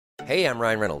Hey, I'm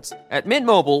Ryan Reynolds. At Mint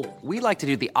Mobile, we like to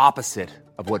do the opposite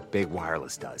of what Big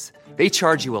Wireless does. They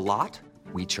charge you a lot,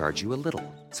 we charge you a little.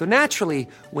 So naturally,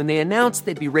 when they announced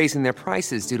they'd be raising their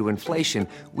prices due to inflation,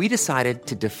 we decided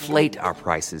to deflate our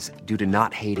prices due to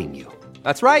not hating you.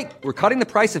 That's right. We're cutting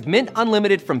the price of Mint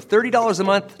Unlimited from $30 a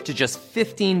month to just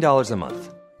 $15 a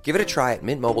month. Give it a try at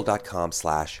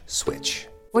mintmobile.com/switch.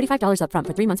 $45 up front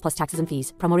for 3 months plus taxes and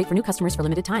fees. Promo rate for new customers for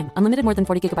limited time. Unlimited more than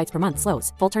 40 gigabytes per month.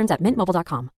 Slows full terms at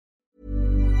mintmobile.com.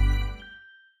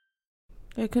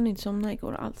 Jag kunde inte somna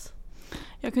igår alls.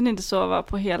 Jag kunde inte sova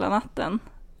på hela natten.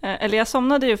 Eller jag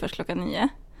somnade ju först klockan 9.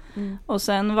 Och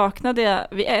sen vaknade jag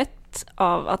vid 1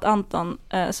 av att Anton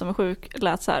som är sjuk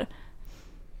lät så här.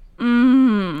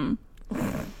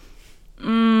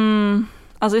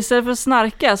 Alltså istället för att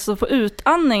snarka så på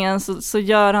utandningen så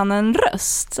gör han en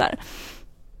röst så här.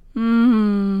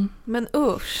 Men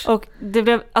usch. Och det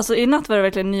blev, alltså i natt var det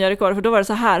verkligen nya rekord, för då var det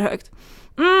så här högt.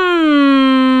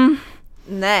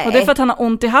 Nej. Och det är för att han har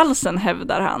ont i halsen,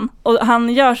 hävdar han. Och han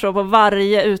gör så på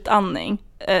varje utandning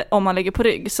om man ligger på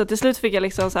rygg. Så till slut fick jag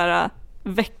liksom så här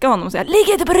väcka honom och säga: ligg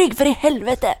inte på rygg för i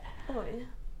helvete. Oj.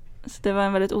 Så det var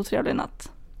en väldigt otrevlig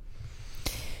natt.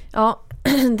 Ja,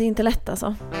 det är inte lätt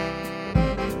alltså.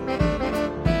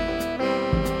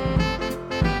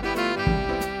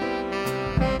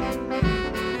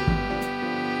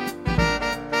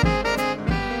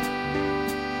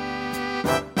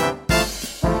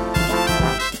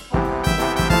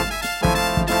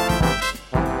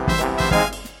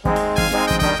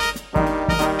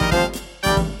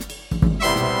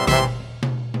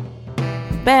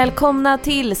 Välkomna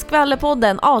till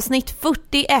Skvallerpodden, avsnitt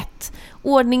 41.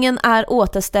 Ordningen är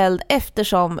återställd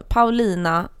eftersom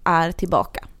Paulina är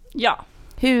tillbaka. Ja.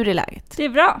 Hur är läget? Det är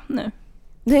bra nu.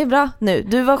 Det är bra nu.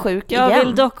 Du var sjuk igen. Jag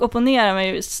vill dock opponera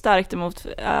mig starkt emot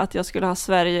att jag skulle ha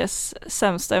Sveriges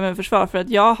sämsta immunförsvar, för att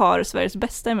jag har Sveriges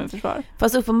bästa immunförsvar.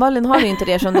 Fast uppenbarligen har du inte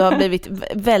det, som du har blivit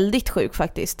väldigt sjuk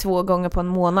faktiskt 2 gånger på en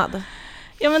månad.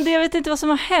 Ja, men jag vet inte vad som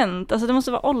har hänt. Alltså det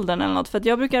måste vara åldern eller något, för att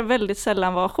jag brukar väldigt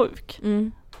sällan vara sjuk.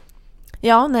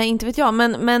 Ja, nej, inte vet jag.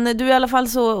 Men du är i alla fall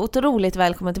så otroligt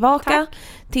välkommen tillbaka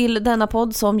till denna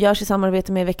podd som görs i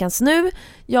samarbete med Veckans Nu.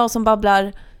 Jag som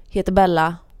babblar heter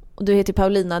Bella och du heter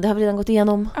Paulina. Det har vi redan gått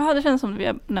igenom. Ja, det känns som vi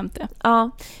har nämnt det.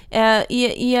 Ja.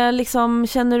 Liksom,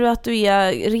 känner du att du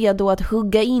är redo att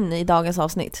hugga in i dagens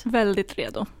avsnitt? Väldigt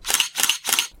redo.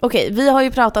 Okej, vi har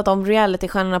ju pratat om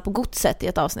reality-stjärnorna på Godset i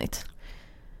ett avsnitt.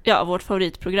 Ja, vårt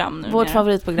favoritprogram numera. Vårt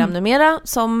favoritprogram numera,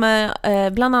 som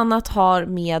bland annat har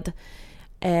med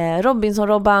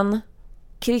Robinson-Robban,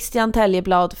 Christian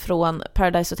Täljeblad från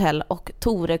Paradise Hotel och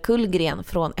Tore Kullgren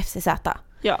från FCZ.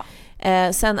 Ja.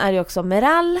 Sen är det också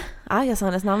Meral. Ja, jag sa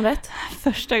hennes namn rätt.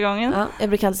 Första gången. Ja, jag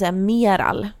brukar alltid säga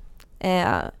Meral.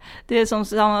 Det är som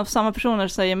samma personer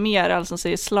säger Meral som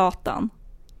säger Zlatan.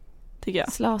 Tycker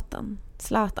jag. Zlatan.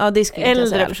 Ja, det skulle jag säga.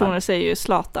 Äldre personer säger ju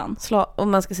Zlatan.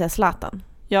 Om man ska säga Zlatan.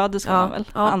 Ja, det ska man väl.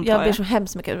 Ja, jag ber så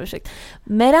hemskt mycket ursäkt.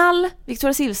 Meral,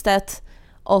 Victoria Silvstedt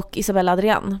och Isabella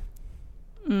Adrian.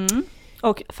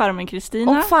 Och Farmen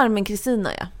Kristina.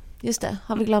 Ja. Just det,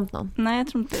 har vi glömt någon? Nej, jag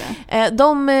tror inte det.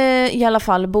 De i alla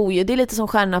fall bor ju, det är lite som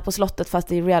Stjärna på slottet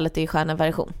fast i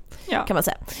reality-stjärneversion, kan man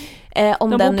säga. De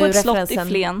bor på ett slott i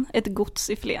Flen, ett gods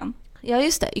i Flen. Ja,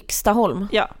 just det, Yxtaholm.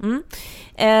 Ja.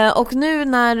 Och nu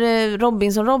när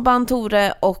Robinson-Robban,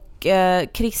 Tore och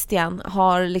Christian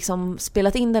har liksom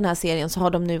spelat in den här serien, så har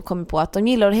de nu kommit på att de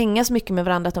gillar att hänga så mycket med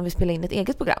varandra att de vill spela in ett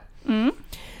eget program.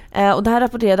 Och det här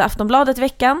rapporterade Aftonbladet i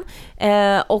veckan,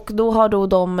 och då har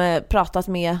de pratat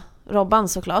med Robban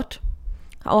såklart.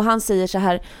 Och han säger så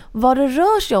här: vad det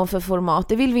rör sig om för format,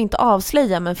 det vill vi inte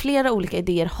avslöja, men flera olika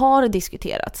idéer har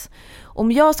diskuterats.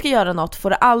 Om jag ska göra något får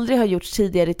det aldrig ha gjorts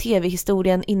tidigare i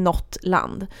tv-historien i något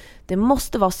land. Det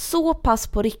måste vara så pass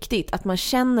på riktigt att man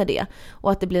känner det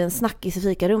och att det blir en snackis i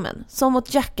fikarummen. Som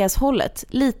åt Jackass-hållet,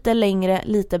 lite längre,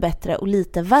 lite bättre och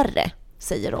lite värre,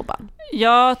 säger Robban.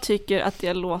 Jag tycker att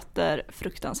det låter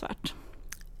fruktansvärt.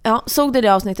 Ja, såg du det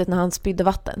avsnittet när han spydde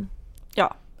vatten?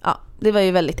 Ja. Ja, det var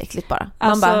ju väldigt äckligt bara.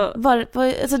 Alltså,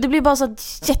 alltså det blir bara så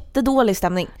jättedålig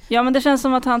stämning. Ja, men det känns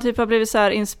som att han typ har blivit så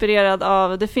här inspirerad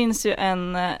av, det finns ju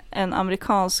en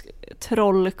amerikansk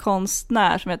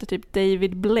trollkonstnär som heter typ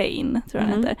David Blaine, tror jag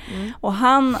han heter. Och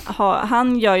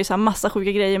han gör ju så här massa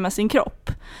sjuka grejer med sin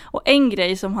kropp. Och en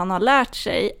grej som han har lärt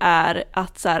sig är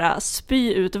att så här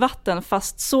spy ut vatten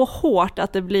fast så hårt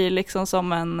att det blir liksom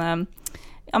som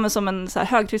ja, men som en så här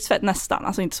högtrycksfett nästan,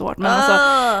 alltså inte så hårt, men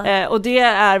alltså, och det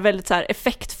är väldigt så här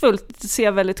effektfullt, det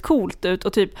ser väldigt coolt ut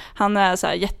och typ han är så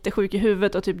här jättesjuk i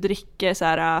huvudet och typ dricker så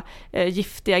här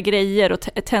giftiga grejer och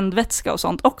tändvätska och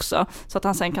sånt också, så att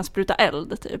han sen kan spruta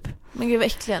eld typ. Men gud vad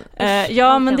äckligen.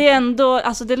 Ja, men det är ändå,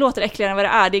 alltså det låter äckligare än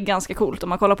vad det är ganska coolt om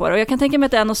man kollar på det, och jag kan tänka mig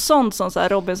att det är något sånt som så här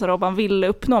Robinson Robban ville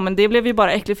uppnå, men det blev ju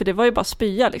bara äckligt för det var ju bara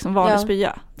spya liksom, vanlig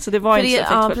spya. Så det var inte så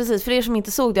effektfullt. Ja, precis. För er som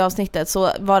inte såg det avsnittet så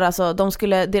var det alltså,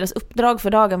 deras uppdrag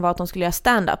för dagen var att de skulle göra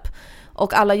stand-up.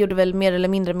 Och alla gjorde väl mer eller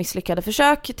mindre misslyckade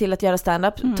försök till att göra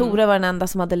stand-up. Tore var den enda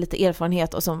som hade lite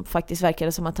erfarenhet och som faktiskt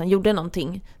verkade som att han gjorde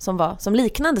någonting som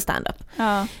liknande stand-up.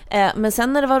 Ja. Men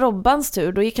sen när det var Robbans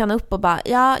tur, då gick han upp och bara,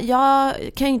 jag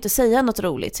kan ju inte säga något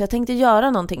roligt så jag tänkte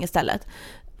göra någonting istället.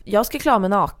 Jag ska klä mig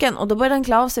naken, och då började han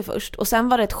klä av sig först, och sen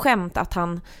var det ett skämt att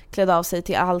han klädde av sig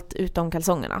till allt utom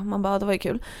kalsongerna. Man bara, det var ju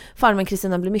kul. Farmen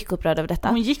Kristina blev mycket upprörd över detta.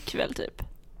 Hon gick väl typ.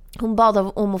 Hon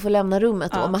bad om att få lämna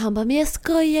rummet då, men han bara, men jag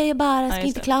skojar ju bara, jag ska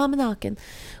inte klä mig naken.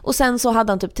 Och sen så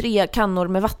hade han typ 3 kannor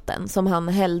med vatten som han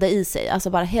hällde i sig, alltså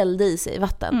bara hällde i sig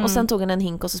vatten. Och sen tog han en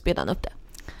hink och så spelade han upp det.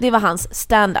 Det var hans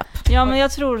stand-up. Ja, men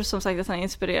jag tror som sagt att han är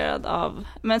inspirerad av,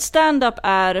 men stand-up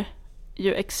är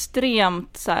ju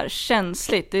extremt så här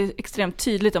känsligt. Det är extremt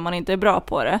tydligt om man inte är bra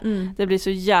på det. Det blir så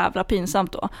jävla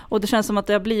pinsamt då. Och det känns som att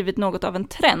det har blivit något av en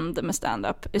trend med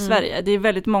stand-up i Sverige. Det är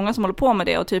väldigt många som håller på med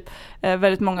det, och typ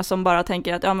väldigt många som bara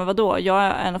tänker att ja, men vadå, jag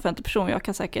är en offentlig person, jag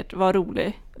kan säkert vara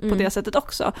rolig på det sättet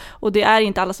också. Och det är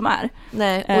inte alla som är.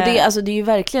 Nej, och det är ju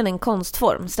verkligen en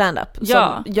konstform, stand-up.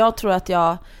 Ja. Jag tror att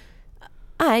jag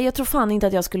tror fan inte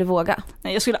att jag skulle våga.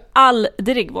 Nej, jag skulle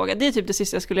aldrig våga. Det är typ det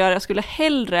sista jag skulle göra. Jag skulle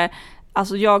hellre,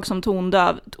 alltså jag som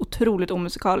tondöv, otroligt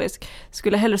omusikalisk,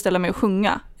 skulle hellre ställa mig och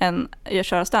sjunga än jag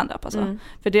köra stand-up alltså.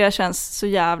 För det känns så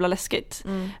jävla läskigt.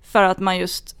 För att man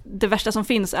just, det värsta som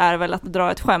finns är väl att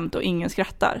dra ett skämt och ingen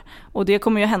skrattar. Och det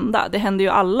kommer ju hända. Det händer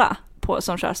ju alla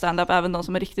som kör stand-up, även de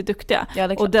som är riktigt duktiga.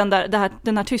 Ja, och den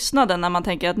här tystnaden när man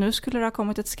tänker att nu skulle det ha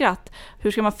kommit ett skratt.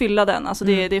 Hur ska man fylla den? Alltså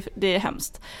det är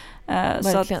hemskt.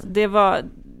 Så att det var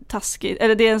taskigt,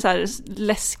 eller det är en så här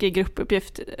läskig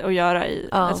gruppuppgift att göra i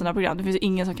ett sånt här program. Det finns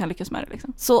ingen som kan lyckas med det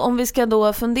liksom. Så om vi ska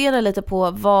då fundera lite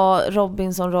på vad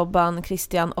Robinson, Robban,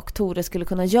 Christian och Tore skulle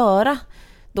kunna göra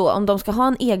då, om de ska ha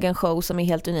en egen show som är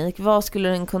helt unik, vad skulle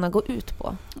den kunna gå ut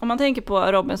på? Om man tänker på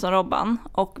Robinson Robban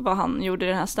och vad han gjorde i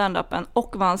den här stand-upen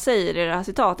och vad han säger i det här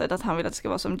citatet, att han vill att det ska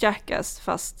vara som Jackass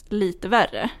fast lite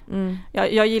värre.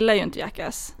 Jag gillar ju inte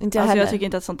Jackass. Inte jag heller. Jag tycker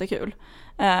inte att sånt är kul.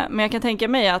 Men jag kan tänka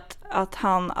mig att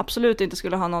han absolut inte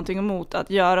skulle ha någonting emot att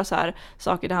göra så här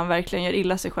saker där han verkligen gör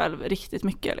illa sig själv riktigt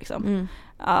mycket liksom.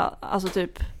 Alltså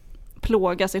typ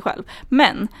plåga sig själv.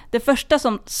 Men det första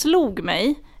som slog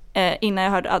mig när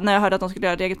jag hörde att de skulle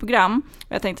göra ett eget program,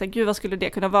 och jag tänkte så här, gud vad skulle det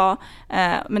kunna vara,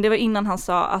 men det var innan han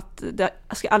sa att det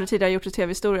ska aldrig tidigare gjort i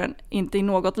tv-historien, inte i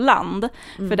något land,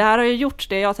 för det här har ju gjort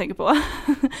det jag tänker på.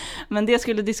 Men det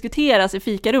skulle diskuteras i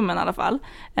fikarummen i alla fall.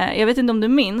 Jag vet inte om du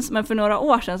minns, men för några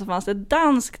år sedan så fanns det ett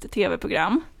danskt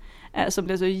tv-program som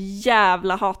blev så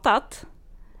jävla hatat,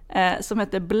 som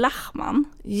hette Blachman.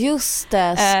 Just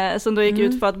det. Som då gick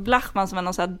ut på att Blachman, som var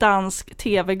någon så här dansk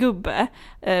tv-gubbe,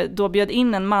 då bjöd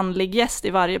in en manlig gäst i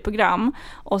varje program,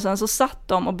 och sen så satt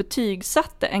de och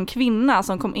betygsatte en kvinna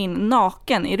som kom in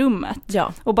naken i rummet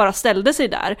och bara ställde sig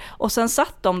där, och sen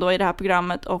satt de då i det här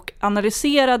programmet och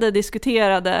analyserade,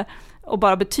 diskuterade och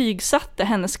bara betygsatte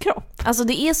hennes kropp. Alltså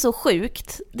det är så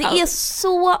sjukt. Det är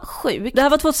så sjukt. Det här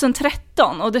var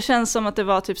 2013 och det känns som att det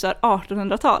var typ så här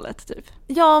 1800-talet typ.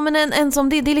 Ja, men en som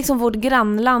det är liksom vårt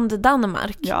grannland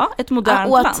Danmark. Ja, ett modernt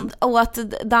land. Och att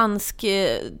dansk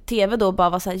tv då bara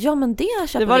var så här, ja men det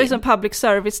köper vi. Det var liksom public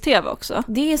service tv också.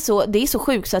 Det är så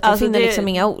sjukt så att jag finner liksom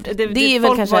inga ord. Det är väl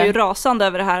folk kanske... var ju rasande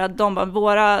över det här, att de bara,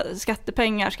 våra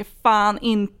skattepengar ska fan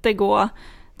inte gå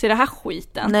till det här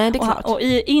skiten. Nej, det är klart. Och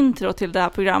i intro till det här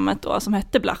programmet då, som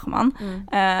hette Blachman,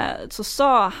 så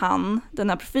sa han, den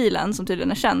här profilen som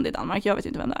tydligen är känd i Danmark, jag vet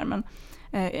inte vem det är, men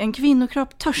en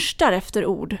kvinnokropp törstar efter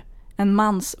ord, en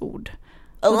mans ord.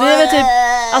 Och det är väl typ,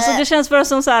 alltså det känns bara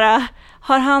som så här,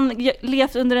 har han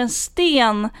levt under en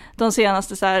sten de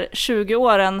senaste så här 20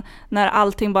 åren när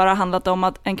allting bara handlat om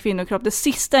att en kvinnokropp, det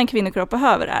sista en kvinnokropp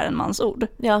behöver är en mans ord.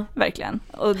 Ja. Verkligen.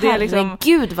 Och det är liksom...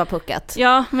 Gud vad puckat.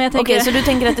 Ja, men jag tänker... Okej, så du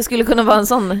tänker att det skulle kunna vara en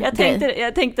sån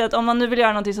jag tänkte att om man nu vill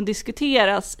göra någonting som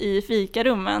diskuteras i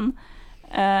fikarummen,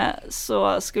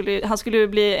 så han skulle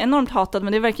bli enormt hatad,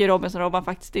 men det verkar ju Robban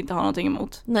faktiskt inte ha någonting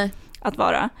emot. Nej. Att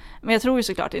vara. Men jag tror ju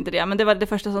såklart inte det. Men det var det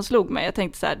första som slog mig. Jag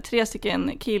tänkte så här, 3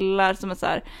 stycken killar som är så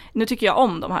här, nu tycker jag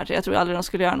om de här 3. Jag tror aldrig de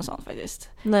skulle göra något sånt faktiskt.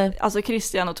 Nej. Alltså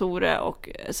Christian och Tore och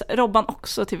Robban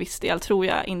också till viss del tror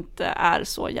jag inte är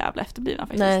så jävla efterblivna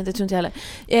faktiskt. Nej, det tror inte jag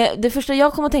heller. Det första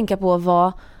jag kom att tänka på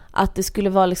var att det skulle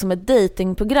vara liksom ett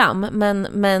datingprogram,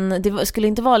 men det skulle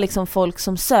inte vara liksom folk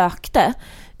som sökte,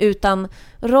 utan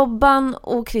Robban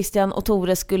och Christian och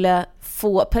Tore skulle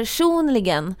få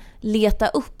personligen leta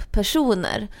upp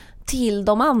personer till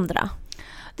de andra.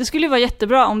 Det skulle ju vara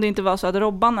jättebra om det inte var så att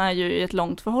Robban är ju i ett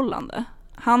långt förhållande.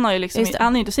 Han har ju liksom,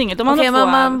 han är inte singel. Okej,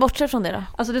 men man bortser från det då.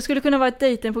 Alltså det skulle kunna vara ett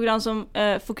datingprogram som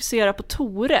fokuserar på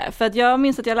Tore. För att jag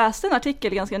minns att jag läste en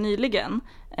artikel ganska nyligen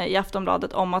i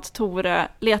Aftonbladet om att Tore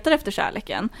letar efter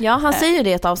kärleken. Ja, han säger ju det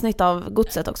i ett avsnitt av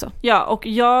Godset också. Ja, och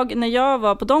när jag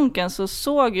var på Donken så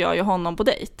såg jag ju honom på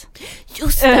dejt.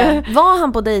 Just det, var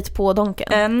han på dejt på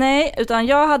Donken? Nej, utan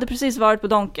jag hade precis varit på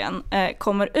Donken,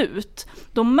 kommer ut.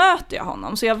 Då möter jag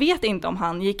honom, så jag vet inte om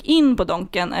han gick in på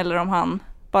Donken eller om han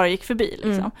bara gick förbi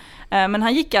liksom. Men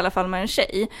han gick i alla fall med en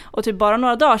tjej. Och typ bara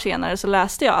några dagar senare så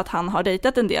läste jag att han har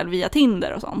dejtat en del via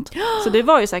Tinder och sånt. Så det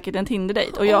var ju säkert en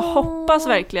Tinder-dejt. Och jag hoppas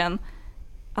verkligen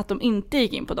att de inte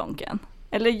gick in på Donken.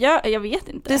 Eller jag vet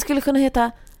inte. Det skulle kunna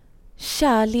heta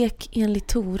Kärlek enligt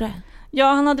Tore. Ja,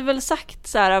 han hade väl sagt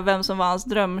så här vem som var hans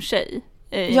drömtjej.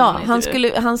 Ja,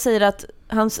 han säger att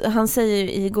han säger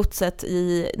i Godset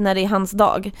när det är hans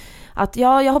dag att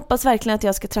jag hoppas verkligen att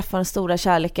jag ska träffa den stora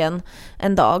kärleken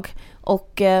en dag,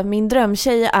 och min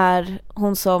drömtjej är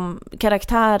hon som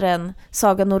karaktären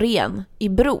Saga Norén i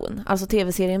Bron, alltså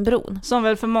tv-serien Bron. Som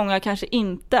väl för många kanske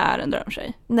inte är en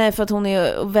drömtjej. Nej, för att hon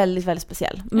är väldigt, väldigt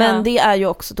speciell. Men det är ju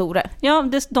också Tore. Ja,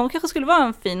 de kanske skulle vara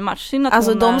en fin match.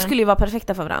 Alltså de skulle ju vara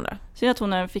perfekta för varandra. Synd att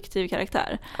hon är en fiktiv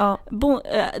karaktär. Ja.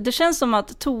 Det känns som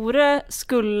att Tore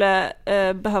skulle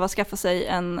behöva skaffa sig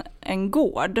en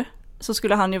gård. Så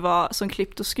skulle han ju vara som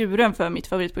klippt och skuren för mitt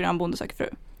favoritprogram Bonde söker fru.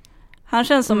 Han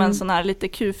känns som en sån här lite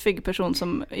kufig person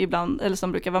som ibland, eller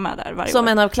som brukar vara med där varje år. Som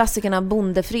en av klassikerna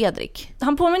Bonde Fredrik.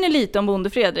 Han påminner lite om Bonde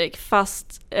Fredrik,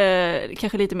 fast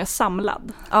kanske lite mer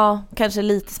samlad. Ja, kanske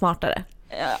lite smartare.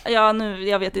 Ja,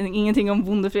 jag vet ingenting om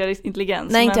Bonde Fredriks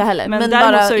intelligens. Nej, inte jag heller. Men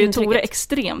däremot så är ju Tore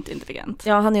extremt intelligent.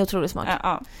 Ja, han är otroligt smart.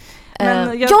 Ja.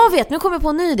 Men jag vet, nu kommer jag på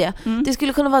en ny idé. Det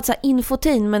skulle kunna vara ett så här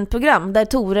infotainmentprogram där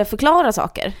Tore förklarar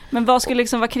saker. Men vad skulle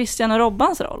liksom vara Christian och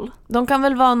Robbans roll? De kan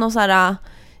väl vara någon så här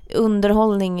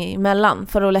underhållning emellan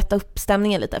för att lätta upp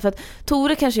stämningen lite. För att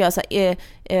Tore kanske gör så här,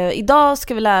 idag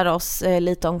ska vi lära oss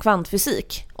lite om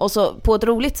kvantfysik. Och så på ett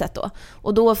roligt sätt då.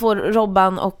 Och då får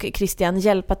Robban och Christian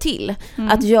hjälpa till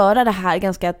att göra det här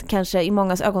ganska, kanske i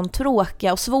mångas ögon,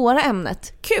 tråkiga och svåra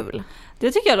ämnet kul.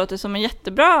 Det tycker jag låter som en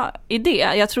jättebra idé.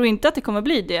 Jag tror inte att det kommer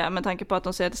bli det med tanke på att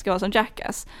de säger att det ska vara som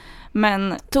Jackass.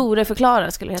 Men Tore förklarar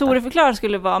skulle heta. Tore förklarar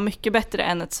skulle vara mycket bättre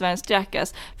än ett svenskt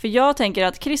Jackass. För jag tänker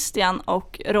att Christian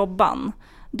och Robban,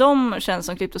 de känns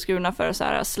som klippt och skurna för att så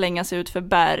här slänga sig ut för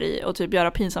berg och typ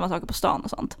göra pinsamma saker på stan och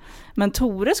sånt. Men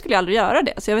Tore skulle aldrig göra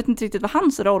det. Så jag vet inte riktigt vad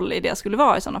hans roll i det skulle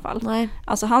vara i sådana fall. Nej.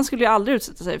 Alltså han skulle ju aldrig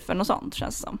utsätta sig för något sånt,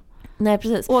 känns det som. Nej,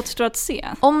 precis. Återstår att se.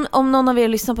 Om någon av er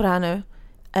lyssnar på det här nu,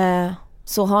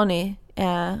 så har ni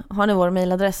vår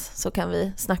mailadress, så kan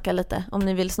vi snacka lite om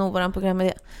ni vill sno våran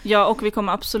programidé. Ja, och vi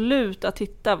kommer absolut att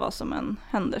titta vad som än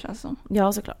händer, känns det som.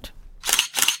 Ja, såklart.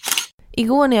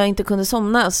 Igår när jag inte kunde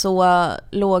somna så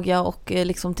låg jag och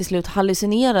liksom till slut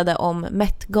hallucinerade om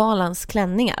Met-galans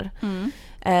klänningar.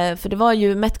 För det var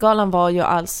ju, Met-galan var ju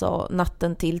alltså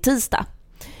natten till tisdag.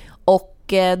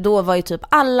 Och då var ju typ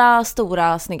alla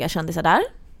stora snygga kändisar där.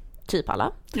 Typ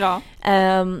alla. Ja.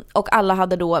 Och alla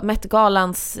hade då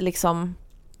Met-galans liksom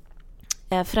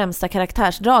främsta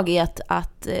karaktärsdrag i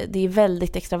att det är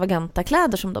väldigt extravaganta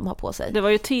kläder som de har på sig. Det var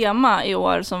ju tema i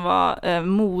år som var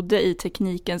mode i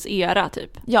teknikens era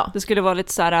typ. Ja. Det skulle vara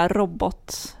lite så här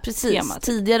robot. Precis. Tema, typ.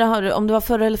 Tidigare om det var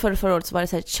förra eller förra året så var det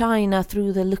så här China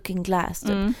through the looking glass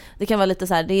typ. Det kan vara lite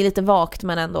så här, det är lite vagt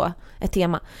men ändå ett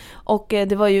tema. Och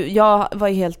det var ju, jag var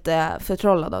ju helt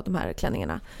förtrollad av de här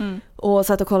klänningarna. Och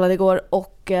satt och kollade igår,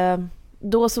 och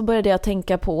då så började jag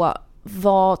tänka på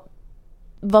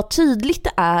vad tydligt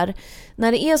det är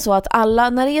när det är så att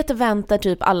när det är ett event där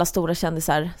typ alla stora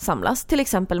kändisar samlas, till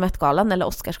exempel Met-galan eller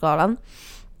Oscarsgalan,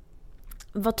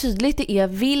 vad tydligt det är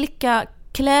vilka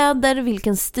kläder,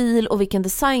 vilken stil och vilken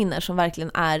designer som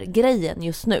verkligen är grejen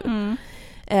just nu.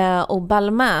 Och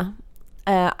Balmain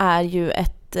är ju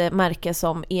ett märke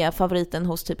som är favoriten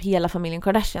hos typ hela familjen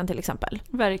Kardashian till exempel.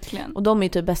 Verkligen. Och de är ju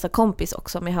typ bästa kompis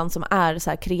också med han som är så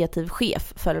här kreativ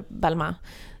chef för Balmain.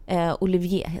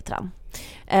 Olivier heter han.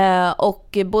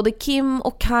 Och både Kim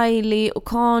och Kylie och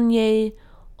Kanye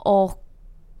och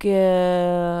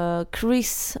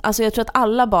Chris, alltså jag tror att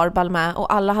alla bar Balmain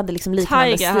och alla hade liksom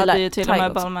liknande stilar. Tyga hade ju till och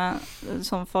med Balmain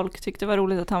som folk tyckte var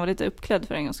roligt att han var lite uppklädd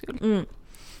för en gångs skull.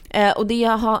 Och det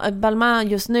jag har, Balmain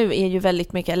just nu är ju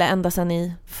väldigt mycket, eller ända sedan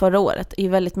i förra året, är ju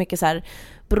väldigt mycket så här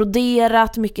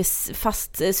broderat, mycket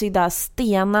fastsydda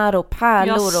stenar och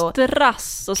pärlor och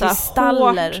strass och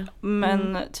kristaller. Så här hårt,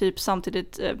 men typ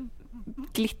samtidigt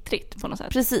glittrigt på något sätt.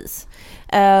 Precis.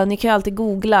 Ni kan ju alltid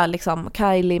googla liksom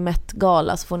Kylie Met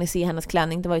Gala, så får ni se hennes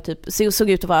klänning. Det var ju typ, såg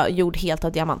ut att vara gjord helt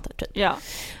av diamanter typ. Ja.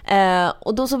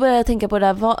 Och då så började jag tänka på det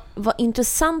där, vad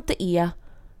intressant det är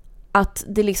att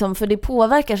det liksom, för det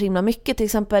påverkar så himla mycket. Till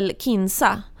exempel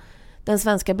Kinsa, den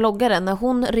svenska bloggaren, när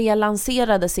hon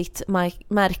relanserade sitt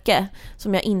märke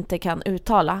som jag inte kan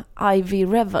uttala, Ivy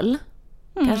Revel.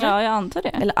 Kanske? Ja, jag antar det.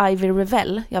 Eller Ivy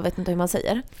Revel, jag vet inte hur man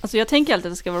säger. Alltså jag tänker alltid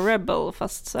att det ska vara Rebel,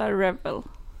 fast så här Rebel.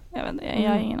 Jag vet inte, jag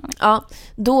har ingen aning. Ja,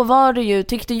 då var det ju,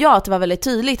 tyckte jag att det var väldigt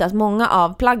tydligt att många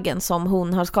av plaggen som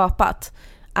hon har skapat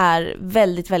är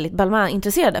väldigt, väldigt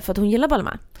Balmain-intresserade för att hon gillar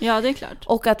Balmain. Ja, det är klart.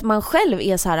 Och att man själv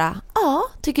är så här,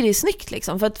 tycker det är snyggt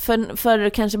liksom. För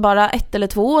kanske bara 1 eller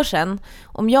 2 år sedan,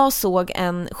 om jag såg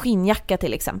en skinnjacka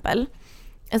till exempel,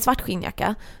 en svart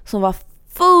skinnjacka som var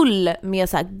full med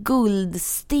så här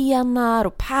guldstenar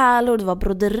och pärlor, det var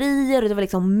broderier och det var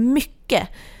liksom mycket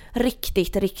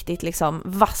riktigt liksom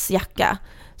vass jacka,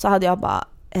 så hade jag bara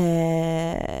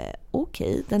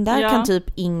okej, den där kan typ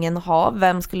ingen ha,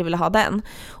 vem skulle vilja ha den?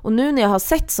 Och nu när jag har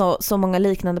sett så många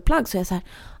liknande plagg så är jag så här,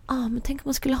 men tänk om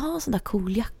man skulle ha en sån där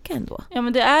cool jacka ändå. Ja,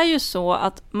 men det är ju så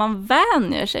att man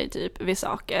vänjer sig typ vid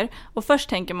saker och först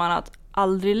tänker man att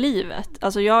aldrig i livet.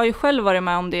 Alltså jag har ju själv varit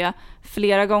med om det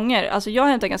flera gånger. Alltså jag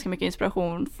hämtar ganska mycket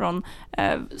inspiration från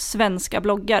svenska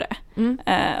bloggare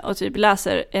och typ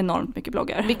läser enormt mycket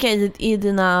bloggar. Vilka är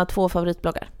dina 2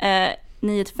 favoritbloggar?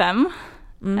 9-5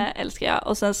 älskar jag.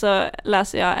 Och sen så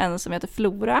läser jag en som heter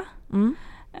Flora.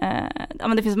 Ja,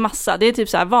 men det finns massa. Det är typ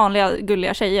så här vanliga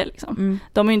gulliga tjejer liksom.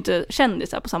 De är ju inte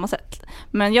kändisar på samma sätt.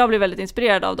 Men jag blir väldigt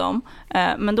inspirerad av dem.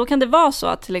 Men då kan det vara så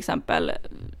att till exempel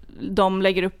de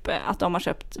lägger upp att de har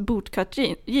köpt bootcut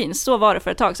jeans. Så var det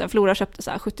för ett tag sedan. Flora köpte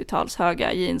så här 70-tals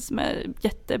höga jeans med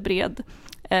jättebred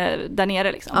där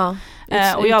nere liksom.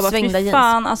 Och jag bara, fy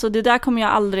fan, alltså det där kommer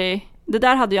jag aldrig... Det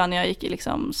där hade jag när jag gick i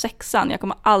liksom 6:an. Jag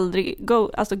kommer aldrig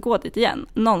gå dit igen.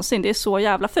 Någonsin, det är så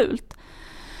jävla fult.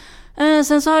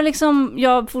 Sen så har liksom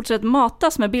jag fortsatt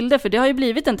matas med bilder, för det har ju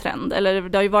blivit en trend, eller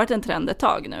det har ju varit en trend ett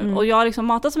tag nu. Och jag har liksom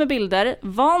matats med bilder,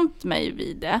 vant mig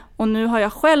vid det, och nu har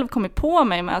jag själv kommit på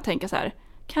mig med att tänka så här,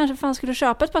 kanske fan skulle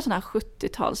köpa ett par sådana här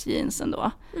 70-tals jeans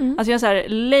ändå. Alltså jag är så här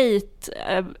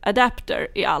late adapter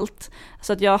i allt.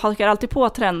 Så att jag hakar alltid på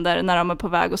trender när de är på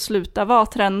väg att sluta vara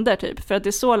trender typ. För att det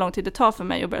är så lång tid det tar för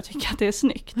mig att börja tycka att det är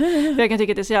snyggt. För jag kan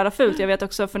tycka att det är så jävla fult. Jag vet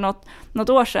också för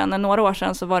några år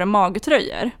sedan så var det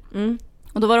magtröjor.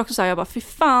 Och då var det också så här, jag bara, fy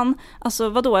fan, alltså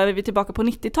vadå, är vi tillbaka på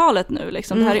 90-talet nu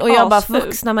liksom? Det här är och jag bara,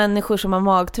 vuxna människor som har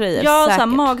magtröjor. Ja, så här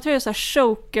magtröjor, så här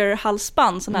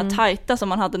choker-halsband, såna här tajta som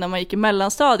man hade när man gick i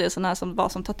mellanstadiet, såna här som var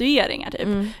som tatueringar typ.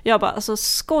 Jag bara, alltså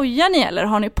skojar ni eller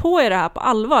har ni på er det här på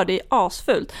allvar? Det är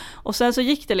asfult. Och sen så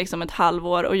gick det liksom ett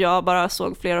halvår och jag bara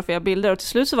såg fler och fler bilder och till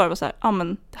slut så var det bara så här,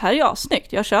 men det här är ju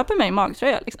assnyggt, jag köper mig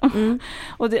magtröja liksom.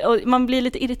 Och man blir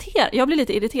lite irriterad, jag blir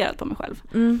lite irriterad på mig själv.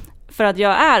 För att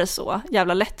jag är så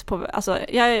jävla lätt på... Alltså,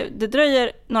 det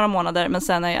dröjer några månader, men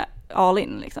sen är jag all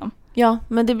in liksom. Ja,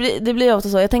 men det blir ofta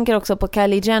så. Jag tänker också på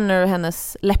Kylie Jenner och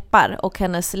hennes läppar och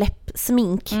hennes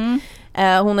läppsmink.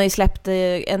 Hon har ju släppt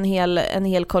en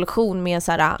hel kollektion med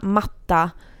så här matta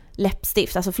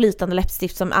läppstift, alltså flytande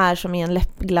läppstift som är som i en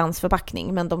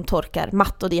läppglansförpackning, men de torkar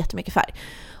matt och det är jättemycket färg.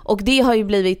 Och det har ju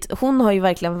blivit, hon har ju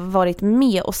verkligen varit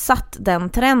med och satt den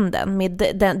trenden med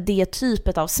det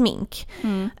typet av smink.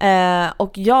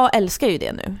 Och jag älskar ju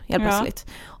det nu helt plötsligt.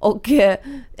 Och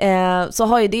så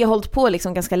har ju det hållit på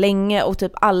liksom ganska länge, och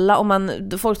typ alla,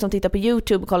 folk som tittar på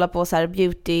YouTube kollar på så här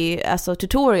beauty, alltså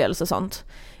tutorials och sånt.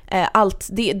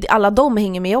 Alla de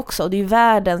hänger med också. Det är ju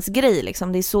världens grej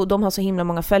liksom. Det är så, de har så himla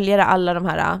många följare, alla de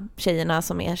här tjejerna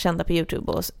som är kända på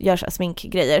YouTube och gör så här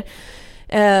sminkgrejer.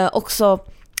 Också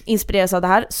inspireras av det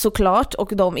här såklart,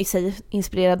 och de i sig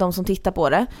inspirerar de som tittar på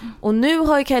det. Och nu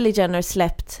har ju Kylie Jenner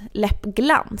släppt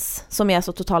läppglans som är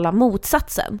alltså totala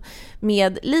motsatsen,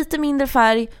 med lite mindre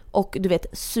färg och du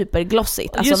vet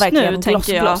superglossigt. Alltså just verkligen nu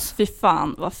tänker jag, fy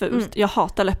fan vad fult. Jag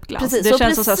hatar läppglans. Precis, det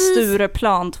känns som så här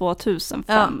Stureplan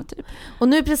 2005 typ. Och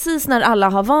nu precis när alla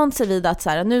har vant sig vid att så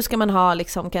här, nu ska man ha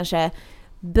liksom kanske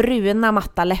bruna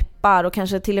matta läppar och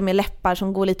kanske till och med läppar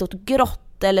som går lite åt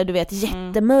grått eller du vet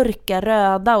jättemörka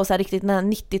röda och så här riktigt den här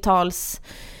 90-tals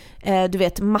du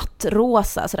vet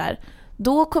mattrosa sådär.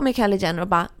 Då kommer Kylie Jenner och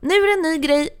bara, nu är det en ny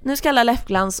grej, nu ska alla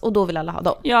läppglans och då vill alla ha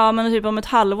dem. Ja, men typ om ett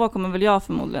halvår kommer väl jag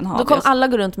förmodligen ha då kommer alla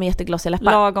gå runt med jätteglossiga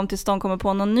läppar. Lagom tills de kommer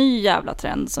på någon ny jävla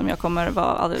trend som jag kommer vara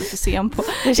alldeles för sen på.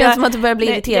 Det känns som att du börjar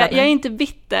bli irriterad. Jag är inte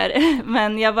bitter,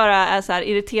 men jag bara är så här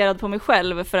irriterad på mig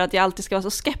själv för att jag alltid ska vara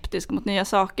så skeptisk mot nya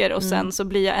saker och sen så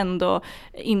blir jag ändå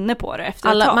inne på det efter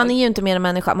ett tag. Man är ju inte mer en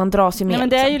människa, man dras ju med. Nej, men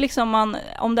det är ju liksom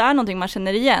om det är någonting man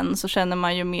känner igen så känner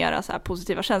man ju mer så här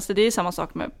positiva känslor. Det är ju samma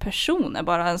sak med personer,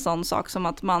 bara en sån sak som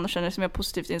att man känner sig mer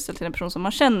positivt inställd till en person som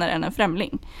man känner än en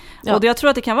främling. Ja. Och jag tror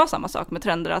att det kan vara samma sak med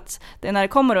trender, att det när det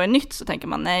kommer och är nytt så tänker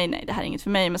man nej, det här är inget för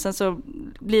mig, men sen så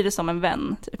blir det som en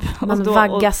vän typ. Man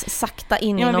vaggas sakta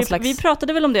in i någon slags... Vi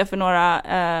pratade väl om det för några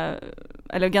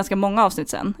eller ganska många avsnitt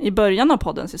sen, i början av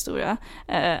poddens historia,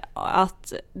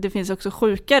 att det finns också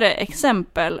sjukare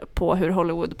exempel på hur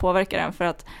Hollywood påverkar en, för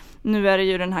att nu är det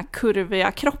ju den här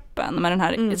kurviga kroppen med den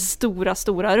här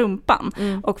stora rumpan.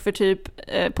 Och för typ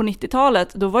på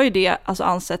 90-talet då var ju det alltså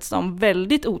ansett som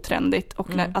väldigt otrendigt och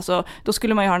alltså, då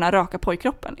skulle man ju ha den här raka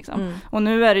pojkkroppen liksom. Och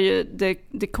nu är det ju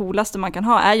det coolaste man kan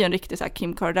ha är ju en riktig så här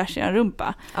Kim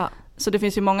Kardashian-rumpa. Ja. Så det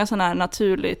finns ju många sådana här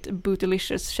naturligt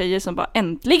bootylicious tjejer som bara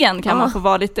äntligen kan man få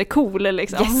vara lite cool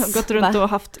liksom. Yes, gått runt och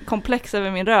haft komplex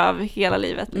över min röv hela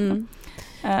livet liksom.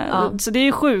 Så det är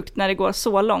ju sjukt när det går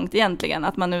så långt egentligen,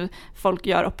 att folk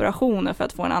gör operationer för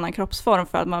att få en annan kroppsform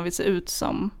för att man vill se ut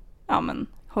som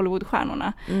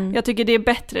Hollywoodstjärnorna. Jag tycker det är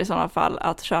bättre i sådana fall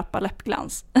att köpa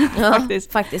läppglans.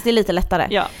 Faktiskt, det är lite lättare.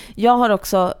 Ja.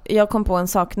 Jag kom på en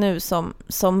sak nu som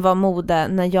var mode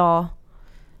när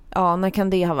kan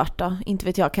det ha varit då? Inte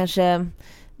vet jag, kanske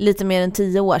lite mer än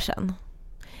 10 år sedan.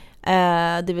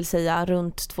 Det vill säga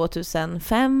runt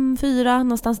 2005-2004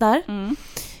 någonstans där.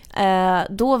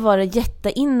 Då var det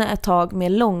jätteinne ett tag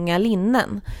med långa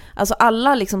linnen. Alltså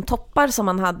alla liksom toppar som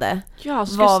man hade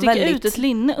var sticka ut ett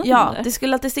linne under. Ja, det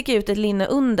skulle alltid sticka ut ett linne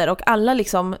under, och alla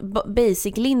liksom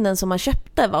basic linnen som man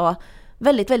köpte var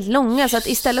väldigt, väldigt långa, så att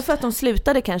istället för att de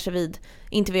slutade kanske vid,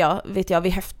 inte vet jag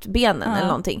vid höftbenen eller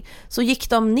någonting, så gick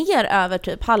de ner över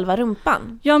typ halva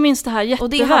rumpan. Jag minns det här jätteväl. Och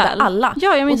det hade alla.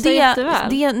 Ja, jag minns det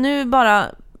jätteväl.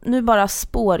 Nu bara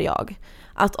spår jag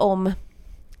att om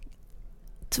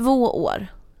 2 år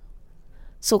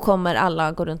så kommer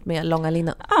alla gå runt med långa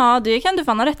linnen. Ja, det kan du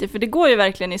fan ha rätt i, för det går ju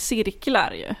verkligen i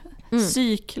cirklar ju.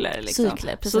 Cykler liksom.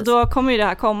 Så då kommer ju det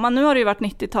här komma. Nu har det ju varit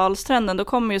 90-talstrenden, då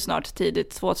kommer ju snart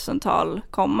tidigt 2000-tal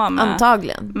komma med,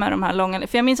 antagligen, med de här långa.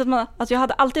 För jag minns att jag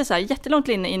hade alltid så här jättelångt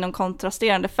linne i någon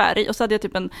kontrasterande färg, och så hade jag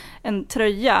typ en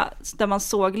tröja där man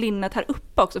såg linnet här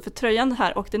uppe också, för tröjan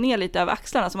här åkte ner lite över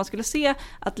axlarna, så man skulle se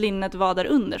att linnet var där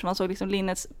under, så man såg liksom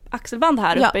linnets axelband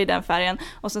här uppe i den färgen,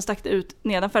 och sen stack det ut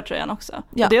nedanför tröjan också.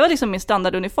 Och det var liksom min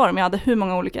standarduniform. Jag hade hur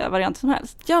många olika varianter som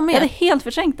helst. Jag hade helt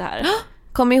förträngt det här.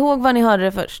 Kom ihåg vad ni hörde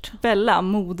det först. Bella,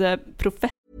 modeprofessor.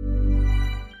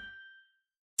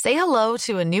 Say hello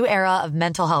to a new era of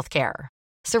mental health care.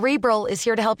 Cerebral is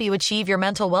here to help you achieve your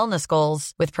mental wellness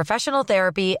goals with professional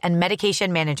therapy and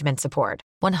medication management support.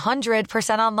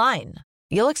 100% online.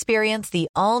 You'll experience the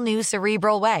all-new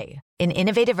Cerebral way, an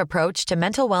innovative approach to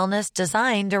mental wellness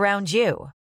designed around you.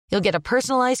 You'll get a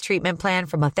personalized treatment plan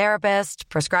from a therapist,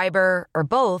 prescriber, or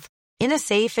both in a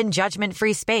safe and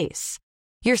judgment-free space.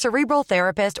 Your Cerebral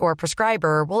therapist or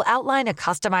prescriber will outline a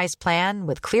customized plan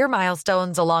with clear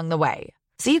milestones along the way,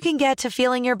 so you can get to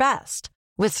feeling your best.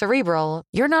 With Cerebral,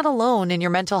 you're not alone in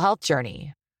your mental health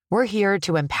journey. We're here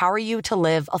to empower you to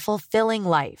live a fulfilling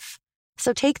life.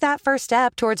 So take that first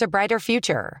step towards a brighter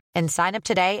future and sign up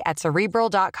today at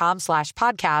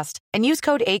Cerebral.com/podcast and use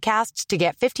code ACAST to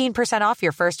get 15% off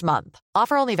your first month.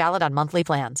 Offer only valid on monthly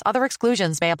plans. Other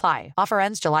exclusions may apply. Offer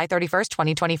ends July 31st,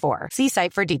 2024. See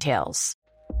site for details.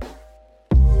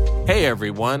 Hey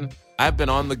everyone, I've been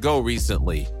on the go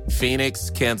recently.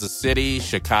 Phoenix, Kansas City,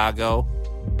 Chicago.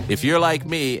 If you're like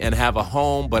me and have a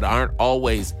home but aren't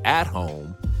always at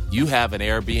home, you have an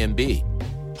Airbnb.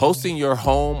 Hosting your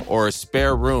home or a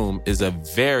spare room is a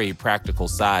very practical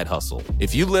side hustle.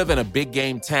 If you live in a big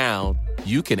game town,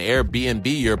 you can Airbnb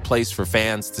your place for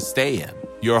fans to stay in.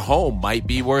 Your home might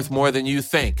be worth more than you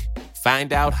think.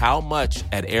 Find out how much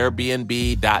at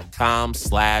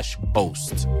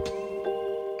airbnb.com/host.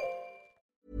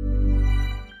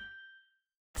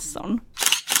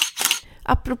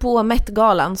 Apropå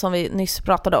Met-galan som vi nyss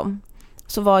pratade om,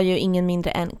 så var ju ingen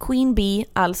mindre än Queen Bee,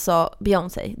 alltså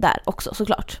Beyoncé, där också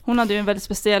såklart. Hon hade ju en väldigt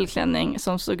speciell klänning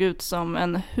som såg ut som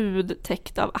en hud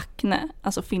täckt av akne,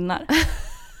 alltså finnar.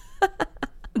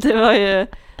 Det var ju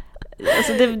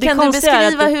Alltså det kan du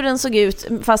beskriva att hur den såg ut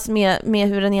fast med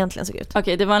hur den egentligen såg ut?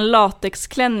 Okej, det var en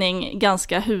latexklänning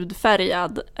ganska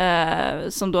hudfärgad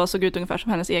som då såg ut ungefär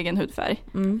som hennes egen hudfärg.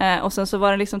 Och sen så var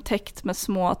den liksom täckt med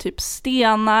små typ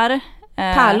stenar.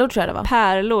 Pärlor tror jag det var.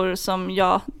 Pärlor som,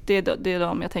 det är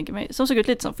de jag tänker mig, som såg ut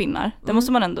lite som finnar. Det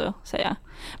måste man ändå säga.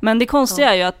 Men det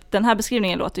konstiga är ju att den här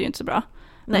beskrivningen låter ju inte så bra.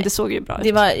 Men Nej. det såg ju bra ut.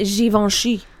 Det var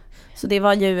Givenchy. Så det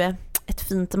var ju ett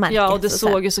fint märke. Ja, och det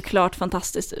såg ju såklart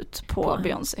fantastiskt ut på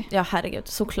Beyoncé. Ja, herregud,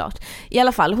 såklart. I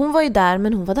alla fall, hon var ju där,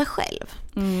 men hon var där själv.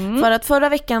 För att förra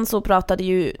veckan så pratade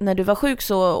ju, när du var sjuk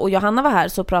och Johanna var här,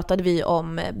 så pratade vi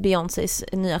om Beyoncés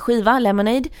nya skiva,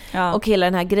 Lemonade. Ja. Och hela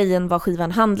den här grejen, vad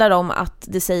skivan handlar om, att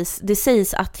det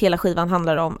sägs att hela skivan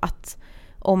handlar om att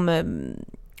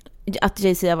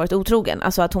Jay-Z har varit otrogen.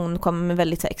 Alltså att hon kommer med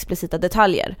väldigt så explicita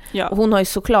detaljer. Ja. Och hon har ju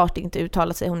såklart inte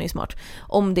uttalat sig, hon är ju smart,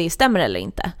 om det stämmer eller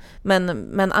inte.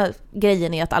 Men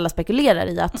grejen är att alla spekulerar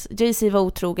i att Jay-Z var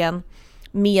otrogen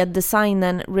med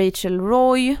designern Rachel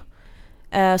Roy,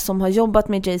 som har jobbat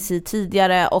med Jay-Z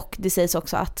tidigare, och det sägs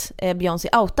också att Beyoncé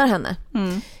outar henne.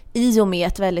 I och med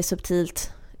ett väldigt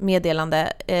subtilt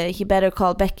meddelande, he better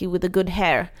call Becky with the good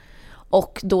hair.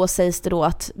 Och då sägs det då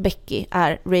att Becky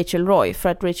är Rachel Roy, för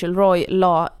att Rachel Roy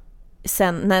la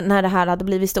sen, när det här hade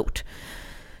blivit stort,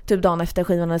 typ dagen efter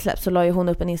skivan hade släppt, så la ju hon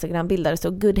upp en Instagram-bild där det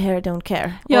stod good hair, don't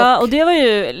care. Ja, och det var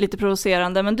ju lite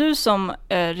provocerande, men du som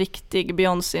riktig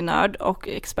Beyoncé-nörd och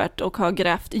expert och har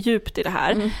grävt djupt i det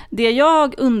här, det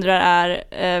jag undrar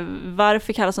är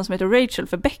varför kallas hon som heter Rachel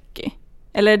för Becky?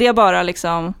 Eller är det bara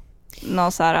liksom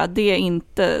någon så här, det är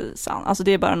inte sant, alltså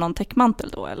det är bara någon täckmantel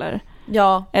då, eller?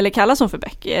 Ja. Eller kallas hon för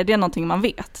Becky? Är det någonting man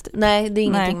vet? Typ? Nej, det är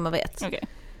ingenting man vet. Okay.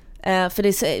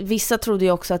 För vissa trodde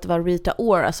ju också att det var Rita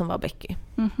Ora som var Becky.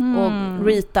 Och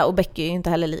Rita och Becky är ju inte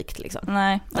heller likt liksom.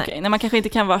 Nej. Okay. Nej, man kanske inte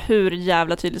kan vara hur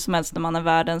jävla tydlig som helst när man är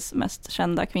världens mest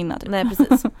kända kvinna. Typ. Nej,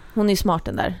 precis. Hon är ju smart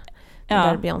den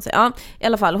där Beyoncé. Ja, i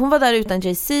alla fall. Hon var där utan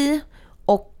Jay-Z,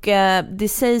 och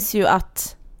det sägs ju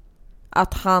att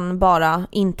han bara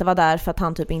inte var där för att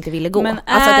han typ inte ville gå. Men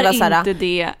alltså är att det var såhär, inte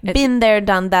det been there,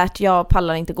 done that, jag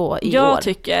pallar inte gå i år. Jag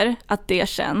tycker att det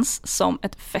känns som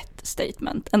ett fett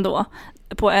statement ändå.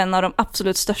 På en av de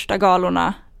absolut största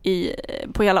galorna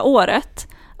på hela året.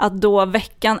 Att då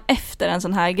veckan efter en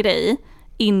sån här grej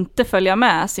inte följa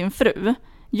med sin fru.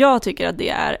 Jag tycker att det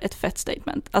är ett fett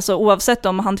statement. Alltså oavsett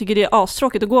om han tycker det är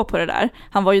astråkigt att gå på det där.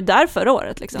 Han var ju där förra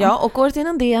året liksom. Ja, och året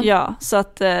innan det. Ja, så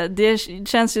att det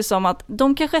känns ju som att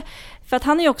de kanske... För att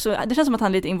han är ju också... Det känns som att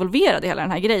han är lite involverad i hela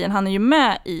den här grejen. Han är ju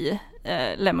med i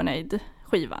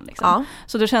Lemonade-skivan liksom. Ja.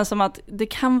 Så det känns som att det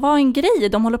kan vara en grej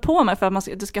de håller på med för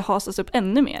att det ska hasas upp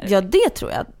ännu mer. Ja, det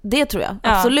tror jag.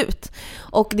 Absolut.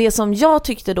 Och det som jag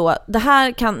tyckte då, det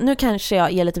här nu kanske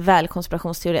jag är lite väl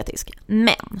konspirationsteoretisk,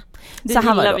 men det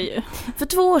gillar vi ju. För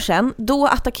 2 år sedan, då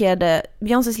attackerade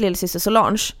Beyoncés lillasyster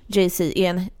Solange Jay-Z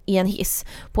i en hiss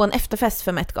på en efterfest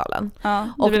för Met-galan. Ja,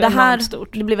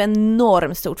 det blev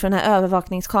enormt stort för den här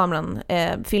övervakningskameran,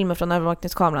 filmer från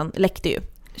övervakningskameran läckte ju.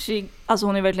 Alltså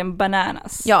hon är verkligen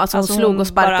bananas. Ja, alltså hon slog och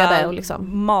sparkade och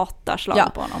liksom matar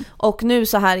slag på honom. Och nu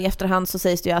så här i efterhand så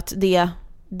sägs det ju att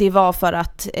det var för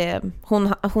att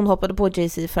hon hoppade på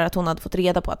Jay-Z för att hon hade fått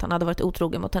reda på att han hade varit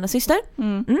otrogen mot hennes syster.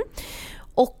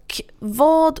 Och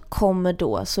vad kommer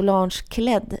då Solange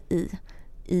klädd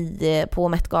på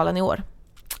Met-galan i år?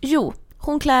 Jo,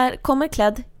 hon kommer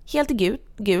klädd helt i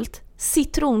gult,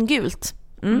 citrongult.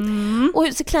 Och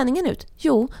hur ser klänningen ut?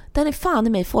 Jo, den är fan i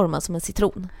mig formad som en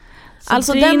citron. Så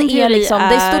alltså den är liksom,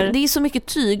 det är så mycket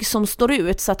tyg som står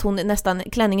ut så att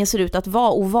klänningen ser ut att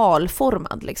vara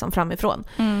ovalformad liksom framifrån.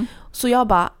 Så jag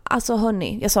bara, alltså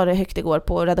hörni, jag sa det högt igår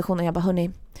på redaktionen, jag bara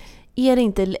hörni, är det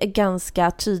inte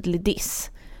ganska tydlig diss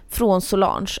från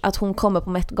Solange att hon kommer på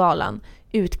Met-galan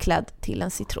utklädd till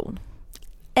en citron?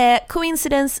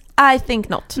 Coincidence? I think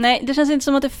not. Nej, det känns inte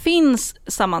som att det finns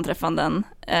sammanträffanden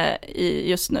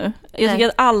just nu. Jag tycker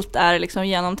att allt är liksom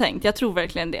genomtänkt. Jag tror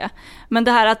verkligen det. Men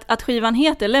det här att skivan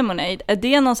heter Lemonade, är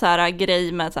det någon så här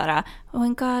grej med så här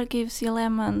when God gives you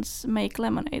lemons, make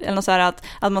lemonade? Eller något så här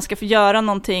att man ska få göra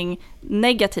någonting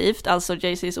negativt, alltså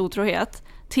Jay-Z's otrohet,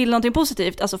 till någonting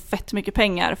positivt, alltså fett mycket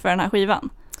pengar för den här skivan.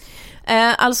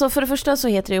 Alltså för det första så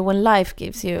heter det When Life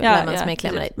Gives You Lemons Make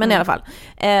Lemonade. Men i alla fall,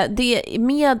 det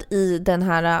med i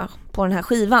på den här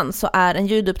skivan så är en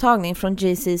ljudupptagning från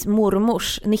Jay-Z's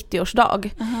mormors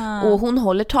 90-årsdag. Och hon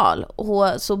håller tal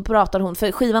och så pratar hon,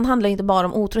 för skivan handlar inte bara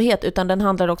om otrohet utan den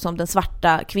handlar också om den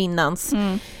svarta kvinnans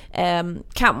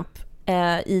kamp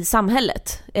i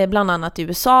samhället, bland annat i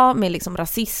USA med liksom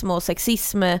rasism och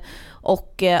sexism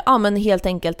och men helt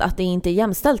enkelt att det inte är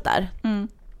jämställt där.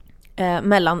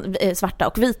 mellan svarta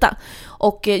och vita.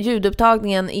 Och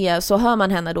ljudupptagningen är, så hör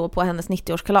man henne då på hennes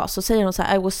 90-årskalas, så säger hon så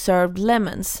här: I was served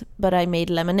lemons but I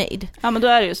made lemonade. Ja, men då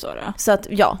är det ju så då. Så att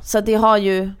ja, så att det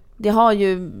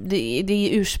är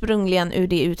ursprungligen ur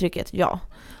det uttrycket, ja.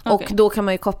 Okay. Och då kan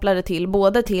man ju koppla det till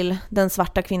både till den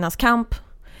svarta kvinnans kamp,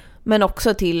 men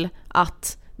också till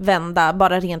att vända,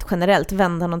 bara rent generellt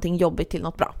vända någonting jobbigt till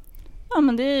något bra. Ja,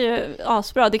 men det är ju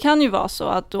asbra. Det kan ju vara så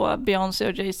att då Beyoncé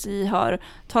och Jay-Z har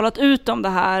talat ut om det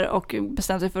här och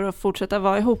bestämt sig för att fortsätta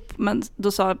vara ihop. Men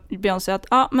då sa Beyoncé att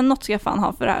men något ska jag fan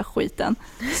ha för det här skiten.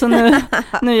 Så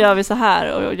nu gör vi så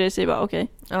här. Och Jay-Z bara okej,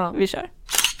 vi kör.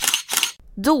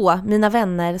 Då, mina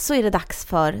vänner, så är det dags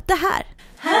för det här.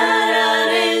 Här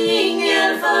är en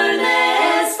jingel för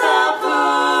nästa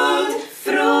punkt.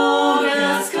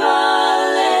 Fråga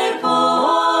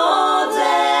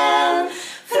skvallerpodden.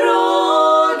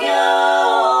 Fråga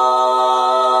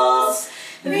oss,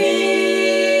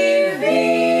 vi vet.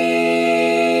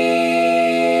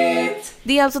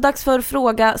 Det är alltså dags för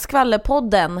Fråga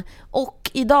skvallerpodden. Och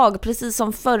idag, precis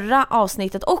som förra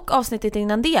avsnittet och avsnittet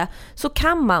innan det, så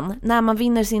kan man, när man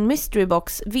vinner sin mystery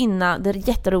box, vinna det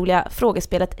jätteroliga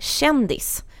frågespelet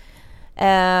Kändis.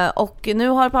 Och nu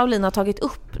har Paulina tagit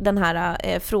upp den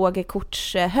här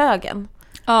frågekortshögen.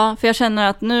 Ja, för jag känner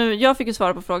att jag fick ju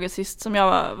svara på frågor sist som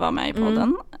jag var med i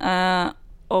podden.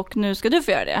 Och nu ska du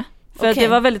få göra det. För att det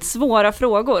var väldigt svåra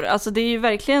frågor. Alltså det är ju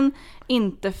verkligen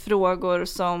inte frågor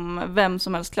som vem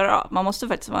som helst klarar av. Man måste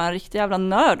faktiskt vara en riktig jävla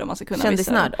nörd om man ska kunna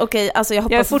Kändisnörd. Okej, alltså jag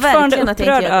hoppas jag är fortfarande verkligen att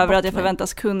jag inte över att jag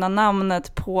förväntas kunna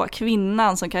namnet på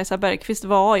kvinnan som Kajsa Bergqvist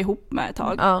var ihop med ett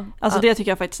tag. Det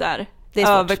tycker jag faktiskt är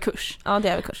överkurs. Ja, det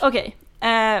är överkurs. Okej,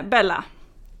 Bella.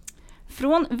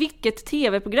 Från vilket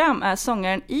tv-program är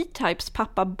sångaren E-Types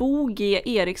pappa Bo G.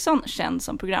 Eriksson känd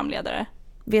som programledare?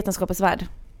 Vetenskapens värld.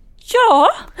 Ja!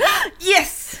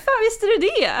 Yes! Fan, visste du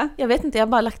det? Jag vet inte, jag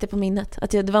bara lagt det på minnet.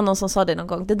 Att det var någon som sa det någon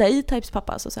gång. Det där är E-Types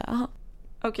pappa. Så säger jag, aha.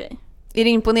 Okej. Är du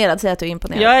imponerad? Säg att du är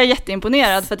imponerad. Jag är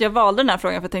jätteimponerad för att jag valde den här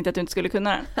frågan för jag tänkte att du inte skulle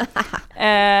kunna den.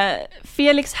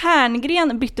 Felix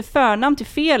Herngren bytte förnamn till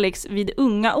Felix vid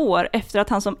unga år efter att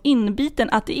han som inbiten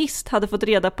ateist hade fått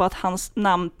reda på att hans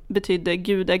namn betydde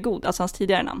Gud är god, alltså hans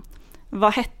tidigare namn.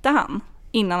 Vad hette han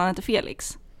innan han hette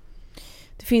Felix?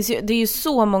 Det är ju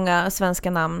så många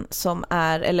svenska namn som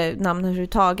är, eller namn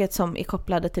överhuvudtaget, som är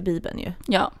kopplade till Bibeln ju.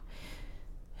 Ja.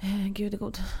 Gud är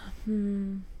god.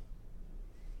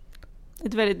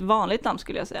 Ett väldigt vanligt namn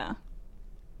skulle jag säga.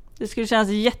 Det skulle kännas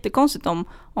jättekonstigt om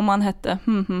han hette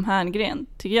Herngren,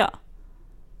 tycker jag.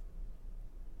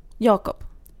 Jakob.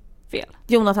 Fel.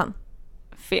 Jonathan.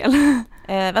 Fel.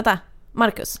 Vänta.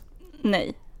 Marcus.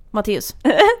 Nej. Matteus.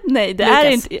 Nej, det Lukas.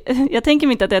 är inte. Jag tänker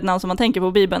mig inte att det är ett namn som man tänker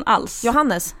på Bibeln alls.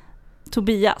 Johannes.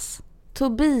 Tobias.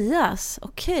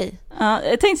 Okej. Ja,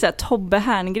 jag tänkte säga Tobbe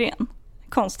Herngren.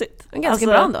 Konstigt. Ganska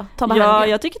bra ändå. Tobbe Herngren.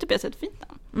 Jag tycker Tobias är ett fint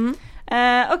namn.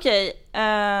 Okej,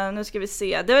 nu ska vi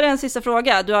se. Det var den sista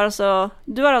fråga. Du har alltså,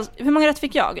 hur många rätt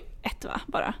fick jag? 1 va?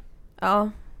 Bara. Ja,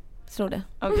 jag tror det.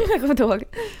 Okay. Jag kommer inte ihåg.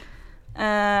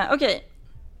 Okej.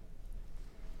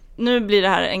 Nu blir det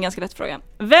här en ganska lätt fråga.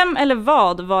 Vem eller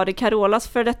vad var det Carolas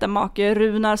för detta make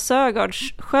Runar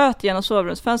Sögaards sköt genom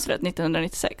sovrumsfönstret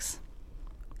 1996?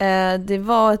 Det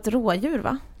var ett rådjur,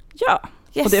 va? Ja,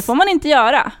 yes. Och det får man inte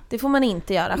göra. Det får man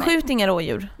inte göra. Nej. Skjut inga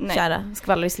rådjur, kära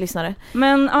skvallerislyssnare.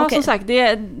 Men som sagt,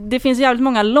 det finns jävligt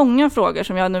många långa frågor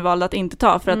som jag nu valde att inte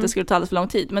ta för att det skulle ta alldeles för lång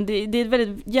tid. Men det är ett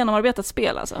väldigt genomarbetat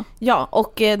spel alltså. Ja,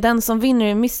 och den som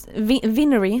vinner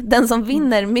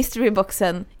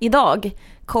mysteryboxen idag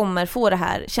kommer få det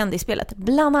här kändisspelet,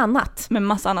 bland annat. Med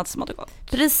massa annat smått och gott.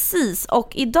 Precis,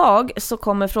 och idag så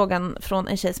kommer frågan från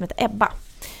en tjej som heter Ebba.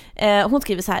 Hon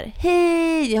skriver så här: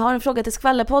 hej, jag har en fråga till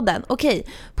Skvallerpodden. Okej,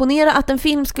 ponera att en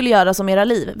film skulle göras om era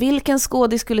liv. Vilken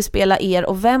skådis skulle spela er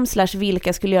och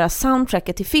vem/vilka skulle göra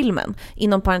soundtracket till filmen?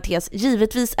 Inom parentes,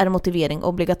 givetvis är motivering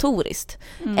obligatoriskt.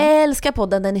 Älskar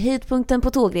podden, den är höjdpunkten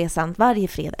på tågresan varje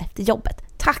fredag efter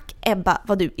jobbet. Tack Ebba,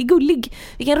 vad du är gullig.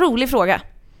 Vilken rolig fråga.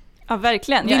 Ja,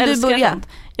 verkligen. Vill du börja? Sånt.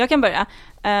 Jag kan börja.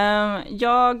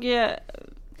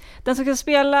 Den som ska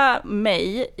spela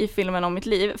mig i filmen om mitt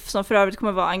liv, som för övrigt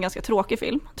kommer vara en ganska tråkig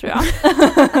film, tror jag.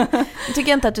 Jag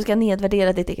tycker inte att du ska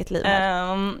nedvärdera ditt eget liv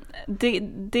här.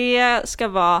 Det ska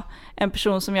vara en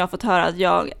person som jag har fått höra att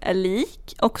jag är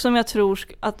lik och som jag tror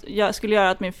att jag skulle göra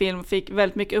att min film fick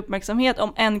väldigt mycket uppmärksamhet,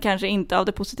 om än kanske inte av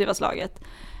det positiva slaget.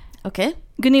 Okej.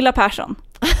 Gunilla Persson.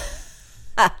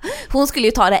 Hon skulle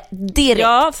ju ta det direkt.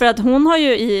 Ja, för att hon har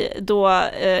ju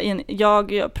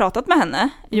jag har pratat med henne,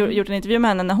 gjort en intervju med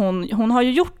henne när hon har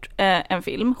ju gjort en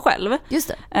film själv.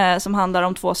 Just det. Som handlar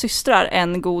om 2 systrar,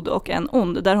 en god och en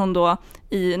ond, där hon då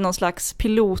i någon slags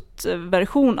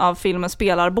pilotversion av filmen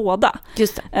spelar båda.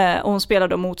 Just det. Och hon spelar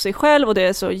då mot sig själv och det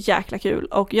är så jäkla kul.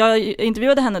 Och jag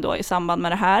intervjuade henne då i samband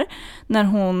med det här när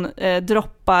hon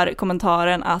droppar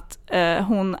kommentaren att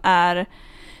hon är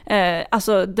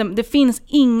alltså det finns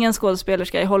ingen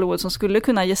skådespelerska i Hollywood som skulle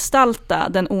kunna gestalta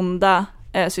den onda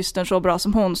systern så bra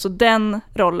som hon, så den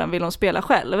rollen vill hon spela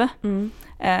själv.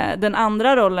 Den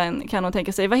andra rollen kan hon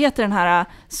tänka sig, vad heter den här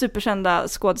superkända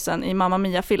skådisen i Mamma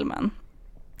Mia-filmen?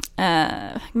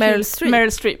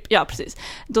 Meryl Streep, ja precis.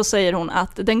 Då säger hon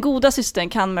att den goda systern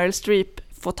kan Meryl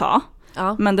Streep få ta,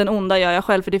 men den onda gör jag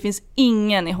själv, för det finns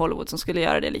ingen i Hollywood som skulle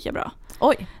göra det lika bra.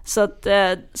 Oj. Så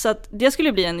att det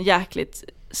skulle bli en jäkligt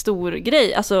stor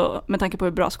grej, alltså med tanke på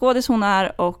hur bra skådis hon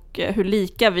är och hur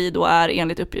lika vi då är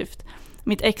enligt uppgift.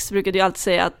 Mitt ex brukade ju alltid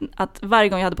säga att varje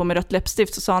gång jag hade på mig rött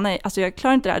läppstift så sa han, nej, alltså jag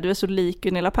klarar inte det här, du är så lik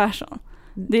Gunilla Persson.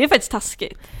 Det är faktiskt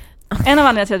taskigt. En av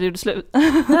anledningarna till att jag gjorde slut.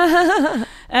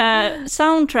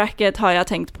 Soundtracket har jag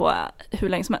tänkt på hur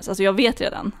länge som helst. Alltså jag vet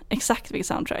redan exakt vilket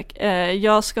soundtrack.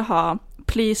 Jag ska ha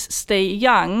Please Stay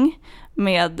Young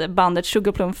med bandet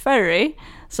Sugar Plum Fairy,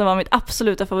 som var mitt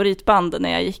absoluta favoritband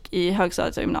när jag gick i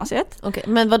högstadiet och gymnasiet. Okej,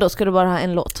 men vad då, ska du bara ha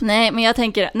en låt? Nej, men jag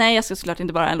tänker, nej, jag ska såklart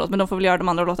inte bara ha en låt, men de får väl göra de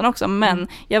andra låtarna också. Men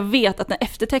jag vet att när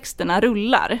eftertexterna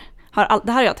rullar,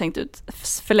 det här har jag tänkt ut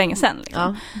för länge sedan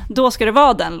liksom. Då ska det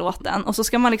vara den låten, och så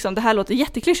ska man liksom, det här låter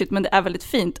jätteklyschigt men det är väldigt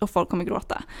fint och folk kommer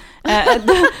gråta.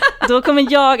 Då kommer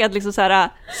jag att liksom så här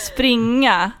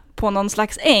springa på någon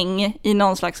slags äng i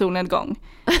någon slags solnedgång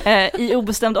i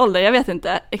obestämd ålder. Jag vet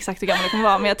inte exakt hur gammal jag kommer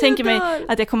vara, men jag tänker mig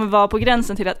att jag kommer vara på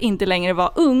gränsen till att inte längre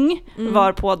vara ung,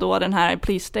 varpå då den här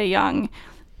Please Stay Young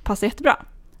passar jättebra.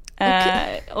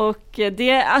 Och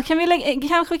det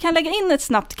kanske vi kan lägga in ett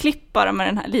snabbt klipp bara med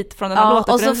den här, lite från den här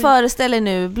låten. Och så föreställer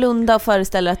nu, blunda och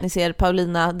föreställer att ni ser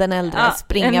Paulina den äldre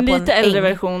springa på en äng. En lite äldre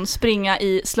version, springa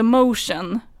i slow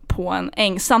motion på en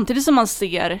äng, samtidigt som man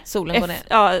ser solen gå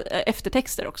ner.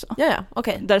 Eftertexter också. Ja,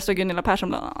 okej. Där står Gunilla Persson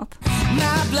bland annat.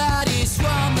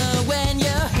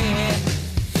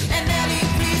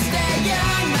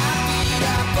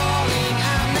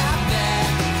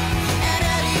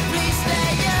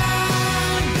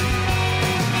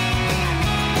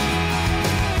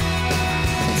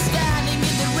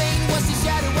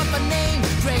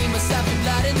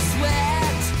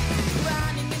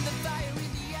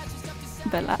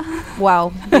 Bella.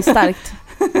 Wow, det är starkt.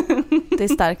 Det är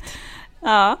starkt.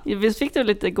 Ja, vi fick du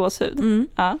lite gåshud.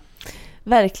 Ja.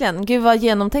 Verkligen. Gud vad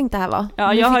genomtänkt det här var.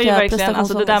 Ja, jag har ju verkligen,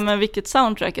 alltså det där med vilket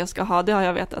soundtrack jag ska ha, det har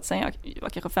jag vetat sedan jag var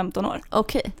kanske 15 år.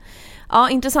 Okej. Ja,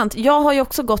 intressant. Jag har ju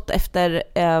också gått efter,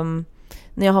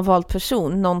 när jag har valt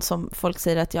person, någon som folk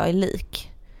säger att jag är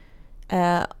lik.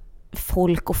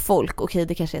 Folk, okej,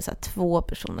 det kanske är så här 2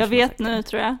 personer. Jag vet nu,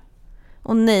 tror jag.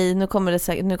 Och nej, nu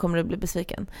kommer du bli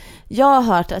besviken. Jag har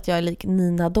hört att jag är lik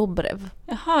Nina Dobrev.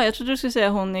 Jaha, jag trodde du skulle säga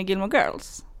hon i Gilmore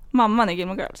Girls. Mamman i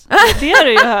Gilmore Girls. Det är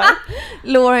du ju hör.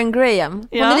 Lauren Graham.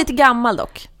 Hon är lite gammal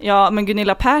dock. Ja, men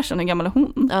Gunilla Persson, hur gammal är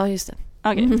hon? Ja, just det.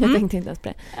 Okay. Jag tänkte inte ens på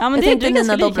det. Ja, men jag tänkte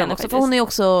Nina Dobrev också, faktiskt. för hon är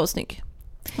också snygg.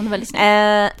 Hon är väldigt snygg.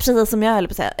 Precis som jag höll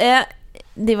på att säga.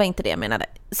 Det var inte det jag menade.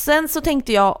 Sen så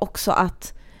tänkte jag också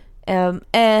att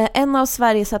en av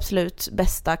Sveriges absolut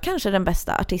bästa, kanske den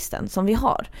bästa artisten som vi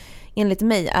har, enligt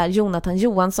mig, är Jonathan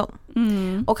Johansson.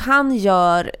 Och han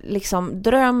gör liksom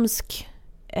drömsk,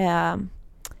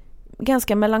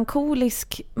 ganska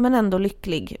melankolisk men ändå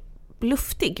lycklig,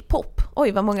 luftig pop.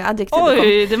 Oj, vad många adjektiv det kom.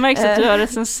 Oj, det märks att du har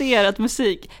recenserat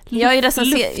musik. Jag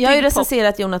har ju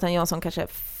recenserat Jonathan Johansson kanske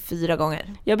 4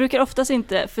 gånger. Jag brukar oftast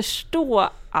inte förstå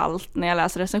allt när jag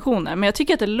läser recensioner, men jag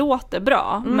tycker att det låter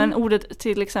bra. Men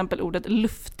till exempel ordet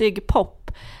luftig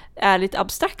pop är lite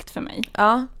abstrakt för mig.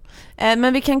 Ja,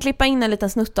 men vi kan klippa in en liten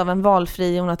snutt av en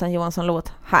valfri Jonathan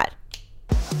Johansson-låt här.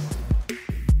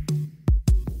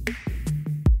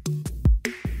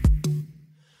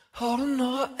 Har du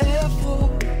några euro?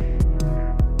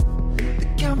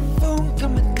 Det kan funka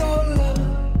med dollar.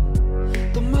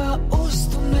 De här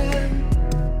ostronen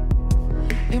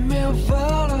är mer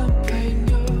värda än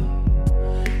pengar.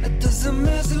 Ett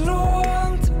sms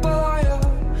långt tillbaka.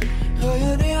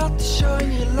 Röjer ner till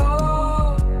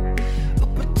Shangri-La.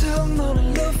 Uppe tunnan i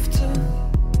luften.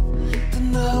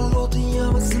 Den här låten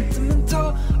gör mig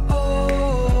sentimental.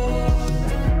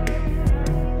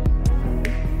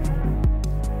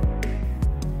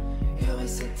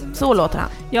 Så låter han.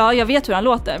 Ja, jag vet hur han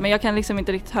låter, men jag kan liksom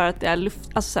inte riktigt höra att det är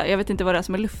alltså så här, jag vet inte vad det är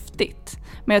som är luftigt.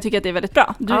 Men jag tycker att det är väldigt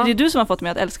bra. Det är du som har fått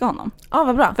mig att älska honom. Ja,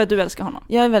 vad bra. För att du älskar honom.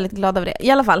 Jag är väldigt glad över det.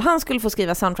 I alla fall, han skulle få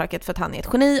skriva soundtracket för att han är ett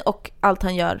geni och allt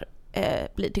han gör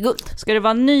blir till guld. Ska det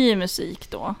vara ny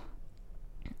musik då?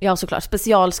 Ja, såklart.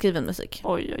 Specialskriven musik.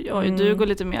 Oj, du går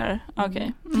lite mer...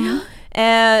 Okej.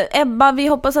 Ebba, vi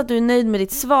hoppas att du är nöjd med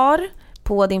ditt svar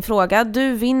på din fråga.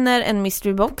 Du vinner en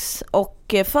mystery box och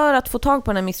för att få tag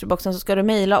på den här mystery boxen så ska du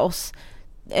mejla oss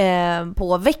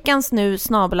på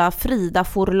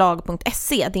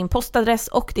veckansnu@fridaforlag.se, din postadress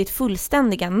och ditt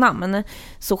fullständiga namn,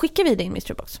 så skickar vi din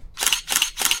mystery box.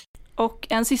 Och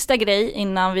en sista grej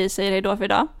innan vi säger hej då för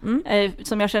idag,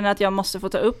 som jag känner att jag måste få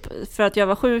ta upp för att jag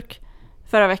var sjuk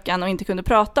förra veckan och inte kunde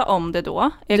prata om det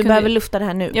då. Behöver lufta det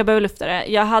här nu. Jag behöver lufta det.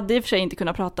 Jag hade i och för sig inte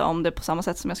kunnat prata om det på samma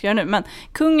sätt som jag ska göra nu, men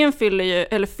kungen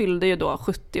fyllde ju då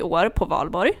 70 år på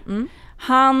Valborg.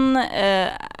 Han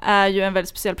är ju en väldigt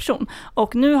speciell person.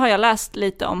 Och nu har jag läst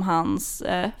lite om hans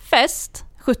fest,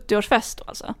 70-årsfest då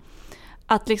alltså.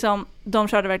 Att liksom, de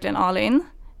körde verkligen all in.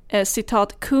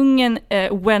 Citat, kungen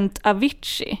went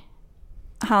Avicii.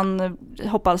 Han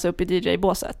hoppade alltså upp i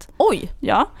DJ-båset. Oj!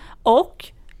 Ja, och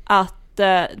att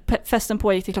festen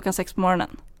pågick till 6:00 på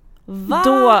morgonen. Va?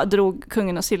 Då drog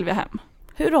kungen och Silvia hem.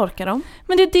 Hur orkar de?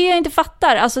 Men det är det jag inte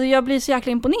fattar. Alltså jag blir så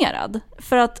jäkla imponerad.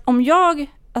 För att om jag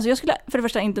skulle för det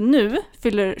första inte nu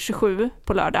fyller 27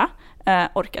 på lördag,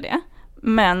 orka det.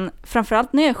 Men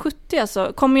framförallt när jag är 70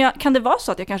 alltså, kan det vara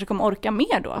så att jag kanske kommer orka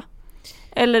mer då?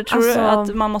 Eller tror du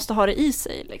att man måste ha det i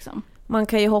sig liksom? Man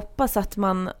kan ju hoppas att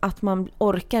man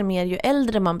orkar mer ju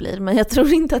äldre man blir, men jag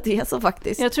tror inte att det är så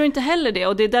faktiskt. Jag tror inte heller det,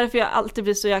 och det är därför jag alltid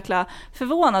blir så jäkla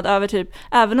förvånad över typ,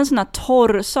 även en sån här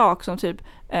torr sak som typ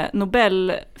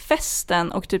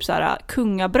Nobelfesten och typ så här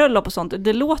kungabröllop och sånt.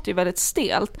 Det låter ju väldigt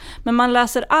stelt, men man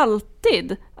läser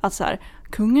alltid att så här,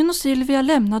 kungen och Silvia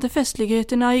lämnade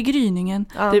festligheterna i gryningen.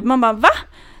 Ja. Man bara, va?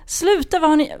 Sluta,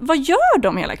 vad gör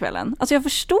de hela kvällen? Alltså jag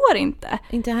förstår inte.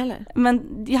 Inte heller.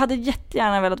 Men jag hade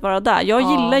jättegärna velat vara där. Jag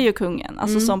gillar ju kungen,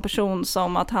 alltså som person,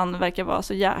 som att han verkar vara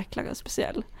så jäkla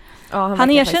speciell. Ja,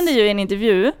 han erkände ju i en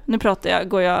intervju, nu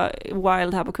går jag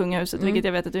wild här på kungahuset, vilket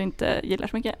jag vet att du inte gillar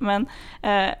så mycket, men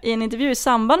i en intervju i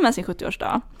samband med sin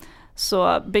 70-årsdag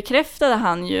så bekräftade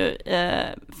han ju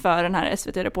för den här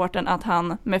SVT-reportern att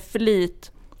han med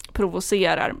flit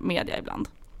provocerar media ibland.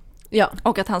 Ja.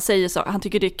 Och att han säger så, han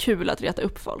tycker det är kul att reta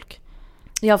upp folk.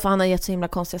 Ja, för han har gett så himla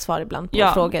konstiga svar ibland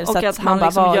på frågor. Och så att han bara,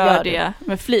 liksom gör det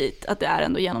med flit, att det är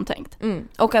ändå genomtänkt.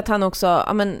 Och att han också,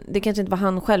 det kanske inte var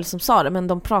han själv som sa det, men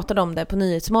de pratade om det på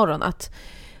Nyhetsmorgon,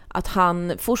 att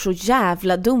han får så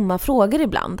jävla dumma frågor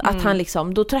ibland. Att han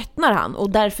liksom, då tröttnar han och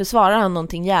därför svarar han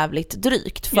någonting jävligt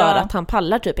drygt för att han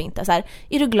pallar typ inte. Så här,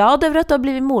 är du glad över att du har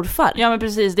blivit morfar? Ja, men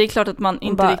precis, det är klart att man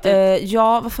inte bara, riktigt...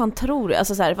 ja, vad fan tror du?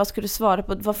 Alltså så här, vad ska du svara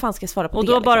på? Vad fan ska jag svara på? Och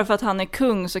det, då liksom? bara för att han är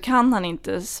kung så kan han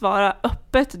inte svara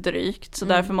öppet drygt. Så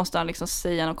därför måste han liksom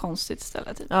säga något konstigt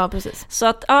istället. Typ. Ja, precis. Så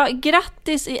att,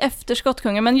 grattis i efterskott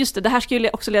kungen. Men just det här ska ju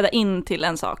också leda in till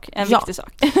en sak. En viktig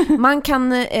sak. Man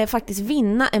kan faktiskt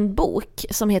vinna en bok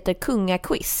som heter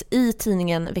Kungaquiz i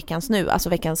tidningen Veckans Nu, alltså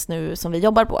Veckans Nu som vi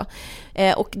jobbar på.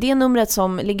 Och det numret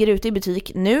som ligger ute i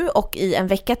butik nu och i en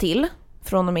vecka till,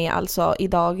 från och med alltså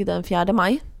idag den 4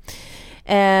 maj.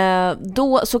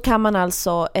 Då så kan man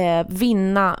alltså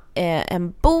vinna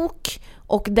en bok,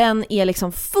 och den är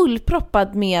liksom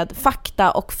fullproppad med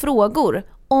fakta och frågor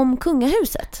om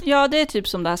kungahuset. Ja, det är typ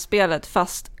som det här spelet,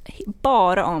 fast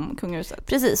bara om kungahuset.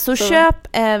 Precis, så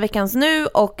köp Veckans Nu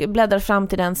och bläddra fram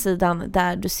till den sidan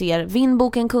där du ser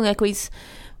vinnboken Kungaquiz.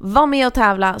 Var med och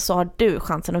tävla så har du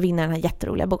chansen att vinna den här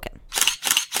jätteroliga boken.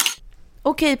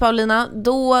 Okej Paulina,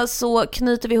 då så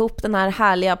knyter vi ihop den här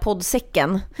härliga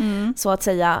poddsäcken så att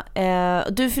säga.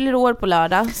 Du fyller år på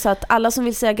lördag, så att alla som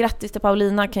vill säga grattis till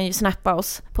Paulina kan ju snappa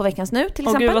oss på Veckans Nu till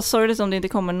exempel. Gud vad sorgligt om det inte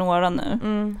kommer några nu.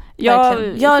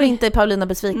 Gör inte Paulina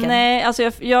besviken. Nej,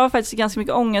 alltså jag har faktiskt ganska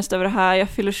mycket ångest över det här. Jag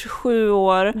fyller 27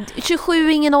 år. 27 är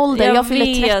ingen ålder, jag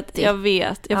fyller 30. Jag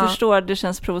vet, jag förstår att det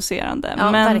känns provocerande.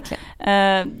 Ja, men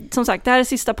verkligen. Som sagt, det här är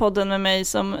sista podden med mig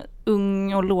som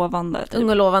ung och lovande. Typ. Ung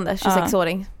och lovande,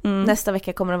 26-åring. Nästa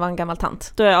vecka kommer det vara en gammal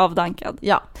tant. Då är jag avdankad.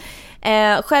 Ja.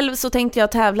 Själv så tänkte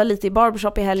jag tävla lite i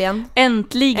barbershop i helgen.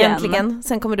 Äntligen.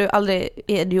 Sen kommer du aldrig,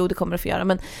 jo det kommer du få göra,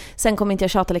 men sen kommer inte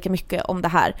jag tjata lika mycket om det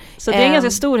här. Så det är en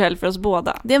ganska stor helg för oss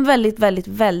båda. Det är en väldigt, väldigt,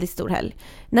 väldigt stor helg.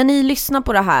 När ni lyssnar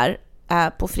på det här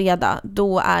på fredag,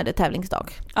 då är det tävlingsdag.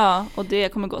 Ja, och det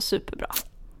kommer gå superbra.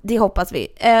 Det hoppas vi.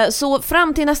 Så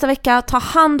fram till nästa vecka, ta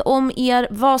hand om er,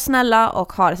 var snälla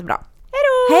och ha det så bra.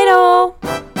 Hej då!